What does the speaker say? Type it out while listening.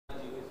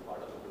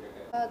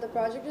The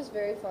project was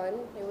very fun.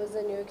 It was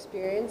a new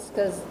experience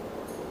because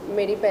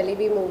मेरी पहली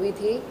भी movie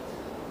थी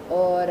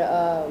और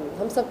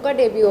हम सबका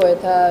डेब्यू हुआ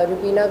था.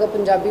 रुबीना का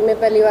पंजाबी में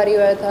पहली बार ही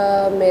हुआ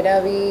था, मेरा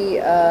भी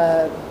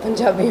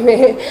पंजाबी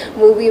में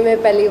मूवी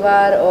में पहली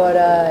बार और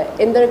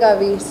इंदर का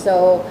भी. So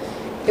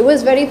it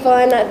was very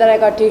fun that I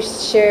got to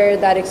share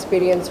that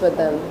experience with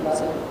them.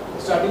 So.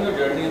 Starting your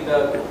journey in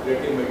the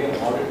creative medium,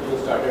 how did you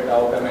start it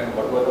out? I mean,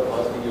 what was the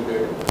first thing you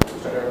did? You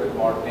started with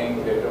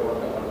modeling, later what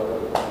was the thing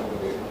you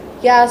did?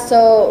 Yeah, so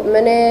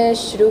मैंने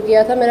शुरू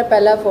किया था, मेरा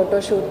पहला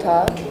photoshoot था,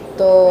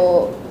 तो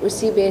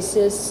उसी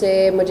basis से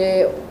मुझे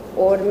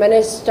और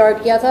मैंने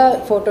स्टार्ट किया था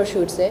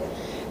फ़ोटोशूट से.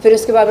 फिर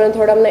उसके बाद मैंने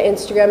थोड़ा अपना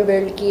इंस्टाग्राम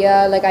बिल्ड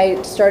किया. Like I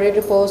started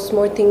to post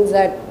more things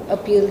that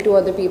appeal to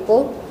other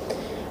people.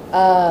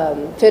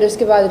 फिर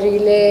उसके बाद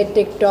रीले,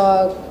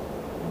 टिकटॉक,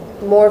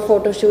 मोर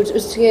फ़ोटोशूट्स.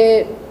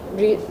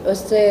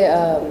 उससे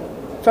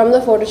from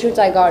the photoshoots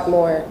I got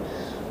more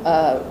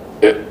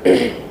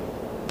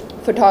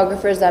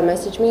photographers that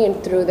messaged me, and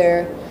through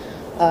there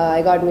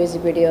I got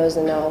music videos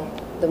and now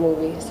the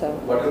movie. So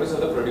what are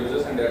the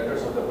producers and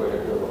directors of the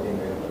project you're working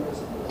with?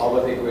 How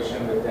was the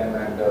equation with them,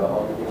 and how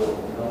did you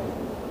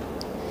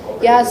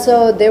cooperate? Yeah, so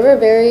they were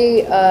very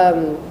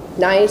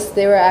nice.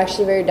 They were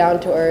actually very down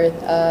to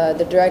earth.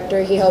 The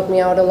director, he helped me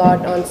out a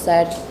lot on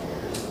set.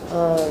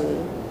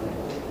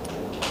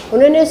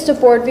 उन्होंने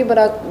support भी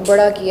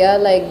बड़ा किया.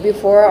 Like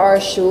before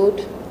our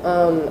shoot,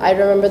 I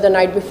remember the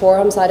night before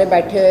हम सारे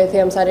बैठे हुए थे,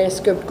 हम सारे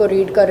script को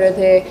read कर रहे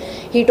थे.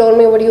 He told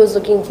me what he was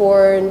looking for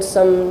in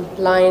some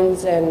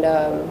lines, and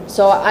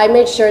so I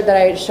made sure that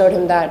I showed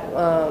him that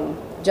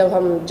जब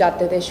हम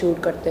जाते थे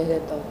shoot करते थे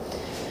तो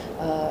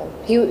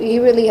he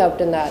really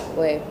helped in that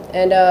way.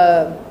 And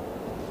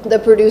the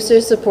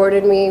producers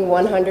supported me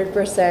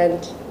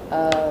 100%.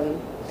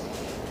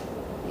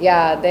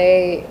 Yeah,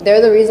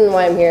 they're the reason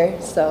why I'm here.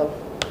 So.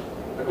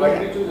 But why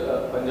did you choose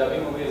Punjabi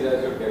movies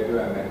as your debut?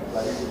 I mean,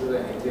 why did you choose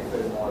a Hindi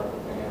film or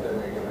any other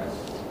medium as?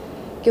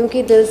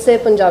 क्योंकि दिल से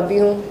पंजाबी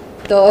हूँ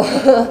तो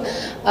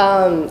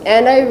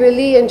and I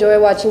really enjoy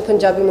watching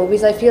Punjabi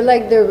movies. I feel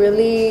like they're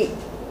really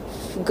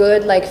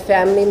good, like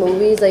family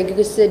movies. Like you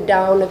could sit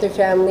down with your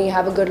family,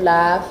 have a good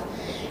laugh,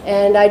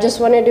 and I just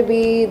wanted to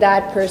be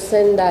that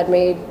person that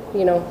made,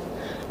 you know,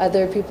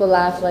 other people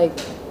laugh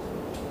like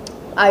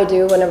I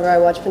do whenever I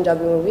watch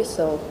Punjabi movies.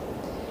 So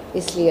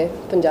इसलिए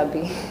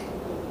Punjabi.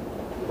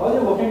 How's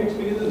your working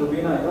experience with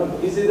Rubina? You know,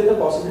 is there a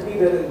possibility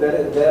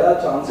there are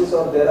chances,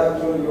 or there are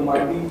you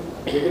might be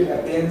little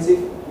apprehensive,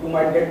 you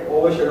might get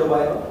overshadowed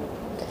by her?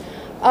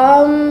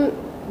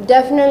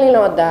 Definitely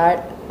not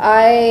that.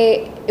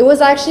 I was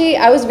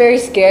very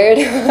scared.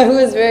 I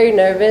was very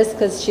nervous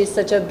because she's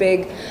such a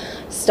big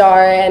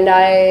star, and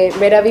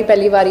मेरा भी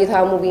पहली बारी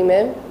था movie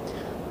में.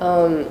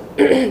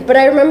 But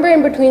I remember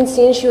in between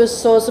scenes she was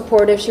so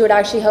supportive. She would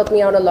actually help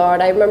me out a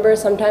lot. I remember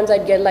sometimes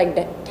I'd get like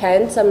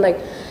tense. I'm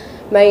like,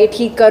 मैं ये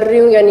ठीक कर रही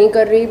हूँ या नहीं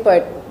कर रही,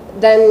 but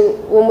then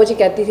वो मुझे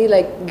कहती थी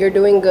like you're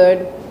doing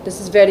good, this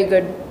is very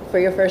good for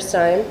your first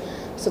time.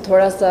 So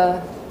थोड़ा सा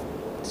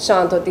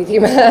शांत होती थी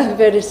मैं,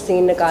 फिर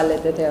सीन निकाल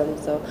लेते थे हम.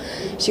 So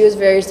she was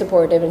very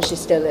supportive and she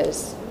still is.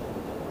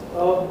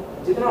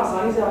 जितना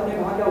आसानी से आपने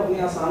कहा, क्या उतनी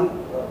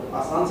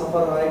आसान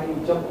सफर रहा है कि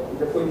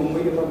जब कोई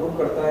मुंबई की तरफ रुक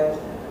करता है,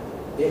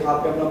 एक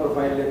हाथ पे अपना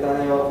प्रोफाइल लेता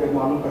है और फिर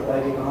मालूम करता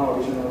है कि कहाँ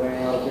ऑडिशन हो रहे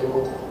हैं, और फिर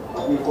वो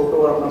अपनी फोटो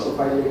और अपना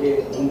प्रोफाइल लेके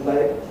घूमता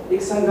है,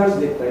 एक संघर्ष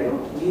देखता है.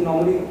 He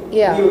normally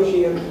he or she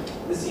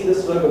they see the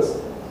struggles.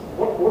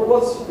 What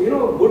was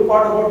good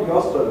part about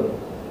your struggle?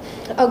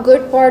 A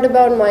good part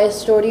about my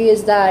story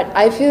is that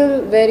I feel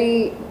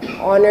very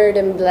honored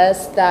and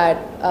blessed that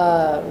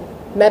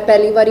मैं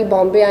पहली बारी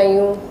बॉम्बे आई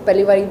हूँ,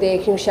 पहली बारी देख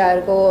रही हूँ शहर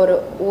को, और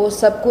वो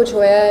सब कुछ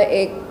हुआ है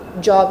एक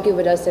जॉब की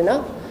वजह से ना.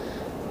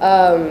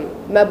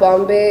 मैं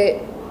बॉम्बे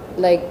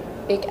लाइक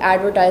एक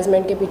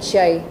एडवर्टाइजमेंट के पीछे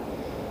आई,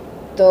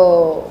 तो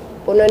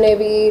उन्होंने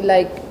भी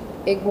लाइक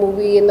एक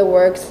मूवी इन द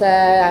वर्क्स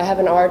है. I have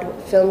an art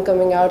film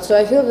coming out, so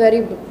I feel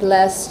very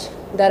blessed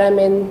that I am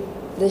in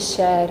this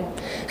शहर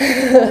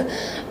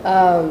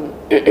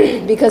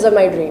because of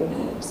my dream.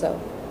 So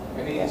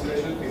Any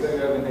inspirational figure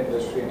you have in the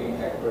industry, any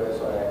actress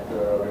or actor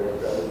or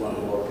director you want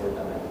to work with?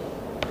 I mean,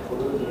 who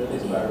do you really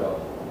inspired of?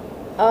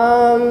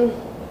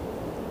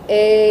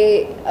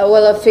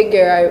 a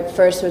figure I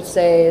first would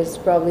say is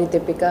probably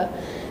Deepika.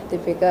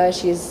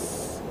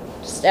 She's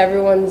just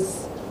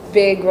everyone's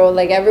big role.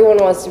 Like everyone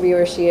wants to be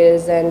where she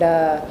is, and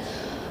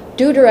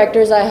two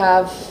directors I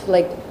have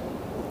like,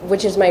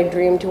 which is my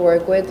dream to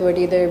work with, would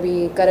either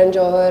be Karan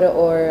Johar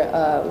or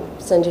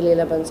Sanjay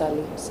Leela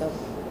Bhansali. So.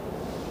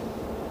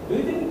 Do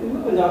you think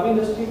Punjabi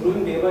industry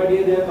growing day by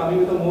day, they are coming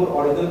with a more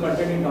original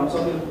content in terms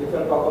of, if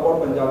I talk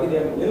about Punjabi, they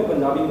are,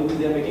 Punjabi movies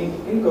they are making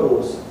in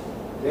crores.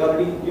 They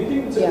already. Do you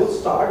think it's a good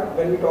start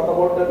when we talk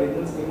about the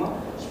regional schema,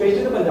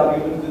 especially the Punjabi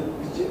movies,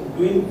 which are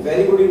doing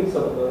very good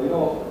in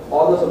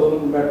all the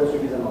suburban metro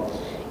cities and all?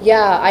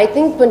 Yeah, I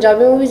think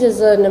Punjabi movies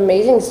is an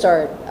amazing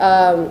start.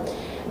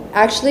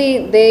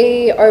 Actually,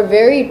 they are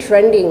very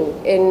trending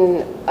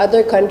in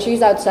other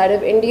countries outside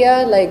of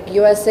India, like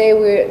USA,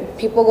 where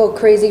people go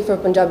crazy for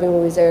Punjabi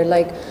movies. They're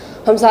like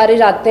हम सारे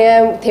जाते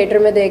हैं theatre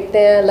में देखते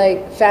हैं,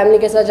 like family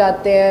के साथ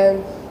जाते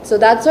हैं. So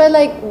that's why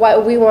like why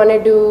we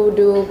wanted to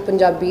do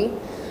Punjabi.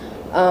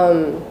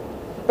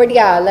 But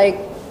yeah, like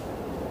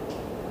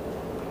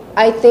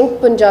I think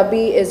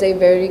Punjabi is a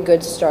very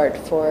good start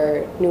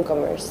for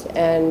newcomers,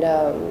 and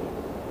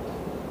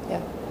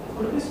yeah.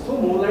 Could you please throw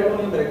more light on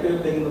your character you're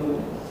playing in the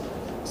film?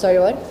 Sorry,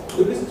 what? Could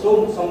you please throw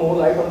some more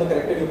light on the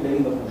character you're playing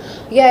in the film?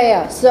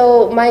 Yeah.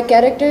 So my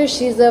character,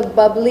 she's a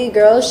bubbly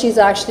girl. She's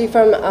actually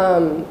from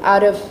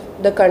out of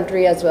the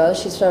country as well.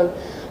 She's from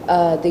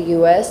the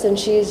US, and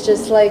she's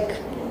just like,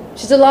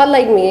 she's a lot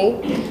like me,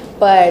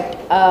 but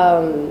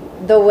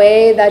the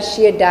way that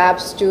she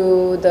adapts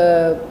to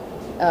the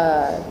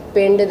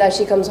pind that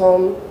she comes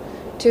home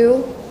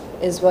to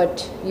is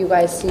what you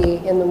guys see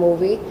in the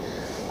movie.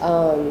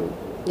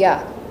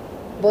 Yeah,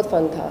 both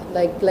fun tha.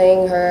 Like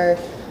playing her,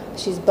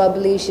 she's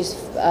bubbly, she's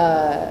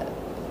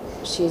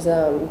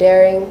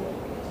daring,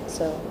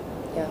 so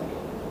yeah.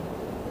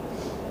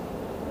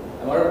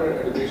 And what about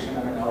education?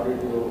 I mean, how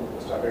did you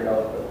start it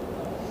out?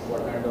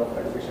 What kind of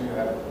education you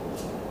have?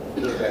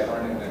 Your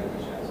background in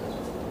education as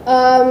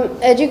well?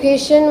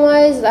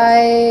 Education-wise,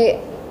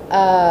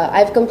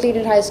 I've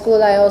completed high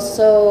school. I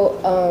also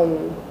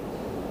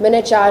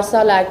मैंने 4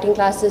 साल acting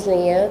classes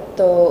ली हैं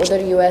तो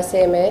उधर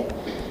USA में,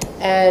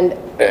 and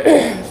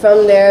from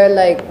there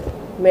like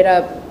मेरा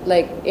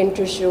like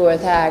interest शुरू हुआ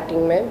था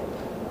acting में.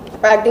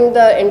 Acting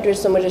का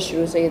interest तो मुझे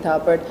शुरू से ही था,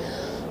 but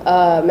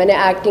मैंने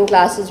acting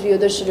classes भी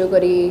उधर शुरू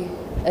करी,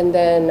 and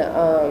then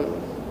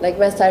like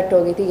मैं set हो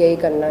गई थी यही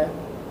करना है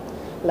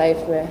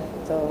life में.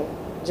 So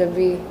जब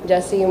भी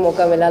जैसे ही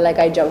मौका मिला, like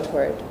I jumped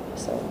for it.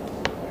 So.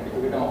 And if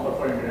you get an offer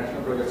for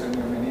international projects, and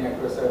many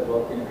actors have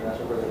worked in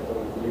international projects, so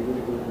will you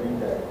be doing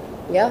that?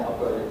 Yeah.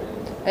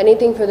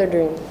 Anything for the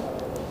dream.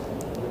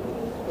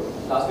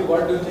 Lastly,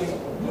 what do you think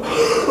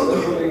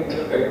successful in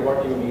your career? What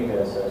you need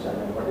as such? I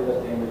mean, what is the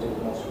thing which is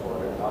most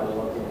important? Hard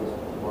working is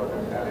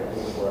important, talent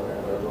is important,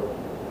 or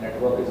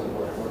network is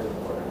important. What is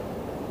important?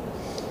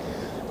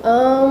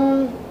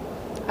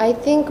 I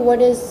think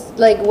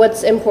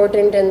what's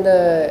important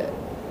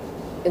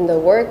in the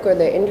work or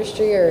the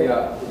industry, or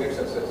Yeah, to get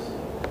success.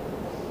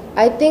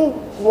 I think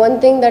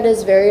one thing that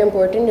is very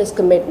important is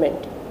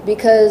commitment,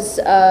 because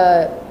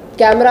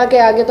camera के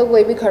आगे तो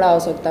कोई भी खड़ा हो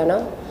सकता है ना,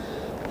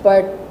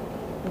 but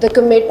the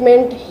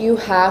commitment you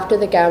have to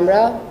the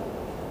camera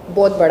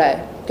बहुत बड़ा है,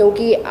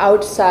 क्योंकि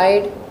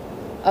outside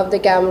of the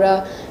camera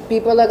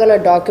people are gonna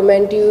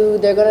document you,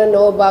 they're gonna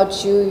know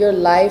about you, your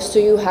life, so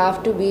you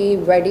have to be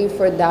ready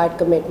for that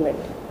commitment.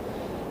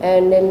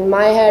 And in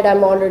my head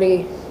I'm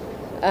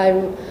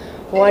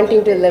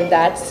wanting to live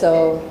that,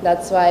 so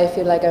that's why I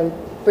feel like I'm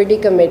pretty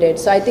committed.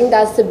 So I think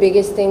that's the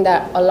biggest thing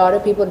that a lot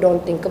of people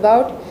don't think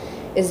about,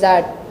 is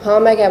that हाँ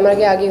मैं camera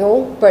के आगे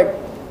हूँ, but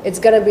it's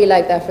gonna be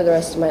like that for the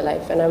rest of my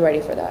life, and I'm ready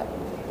for that.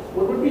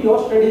 What would be your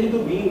strategy to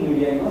be in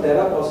media? You know, there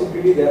are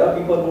possibilities, there are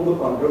people who do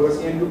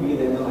controversy and to be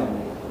there in the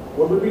limelight.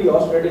 What would be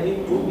your strategy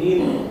to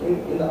be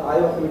in the eye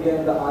of media,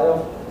 in the eye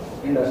of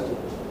industry?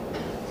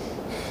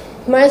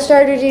 My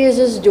strategy is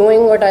just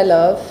doing what I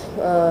love.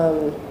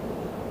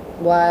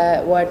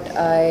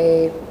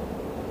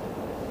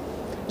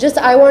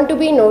 I want to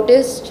be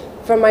noticed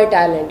for my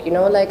talent, you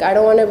know, like I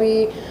don't want to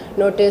be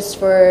noticed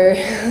for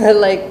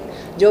like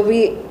जो भी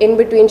in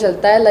between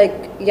चलता है, like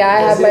yeah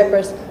I have my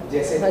person.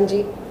 जैसे हाँ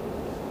जी.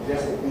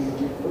 जैसे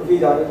उर्फी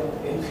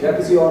जावेद या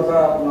किसी और का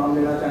नाम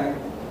लेना चाहें?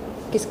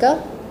 किसका?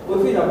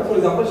 Urfi Javed, for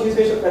example, she's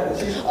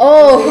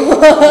Oh.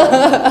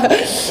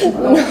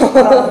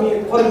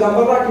 for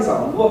example, राखी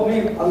साहब, वो अपने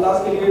अंदाज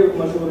के लिए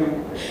मशहूर हैं.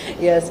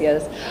 Yes.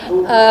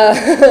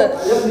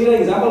 Just need an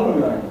example from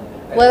your end.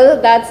 Well,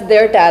 that's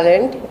their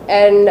talent,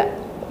 and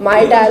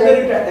my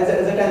talent. As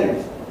a talent.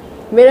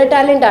 मेरा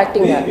talent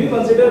acting है. Do you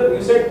consider,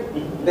 you said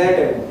their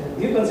talent,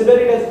 do you consider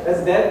it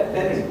as their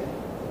talent?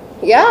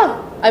 Yeah,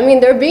 I mean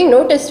they're being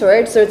noticed for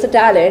it, so it's a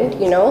talent,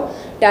 you know.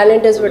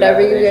 Talent is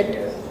whatever you get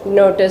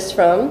noticed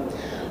from.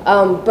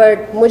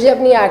 But मुझे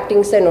अपनी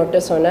acting से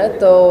notice होना है,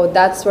 तो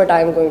that's what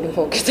I'm going to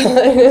focus on.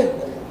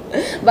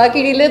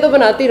 बाकी रीलें तो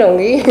बनाती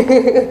रहूँगी.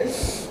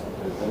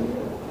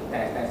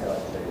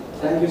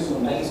 Thank you so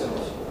much.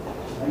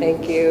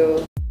 Thank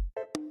you.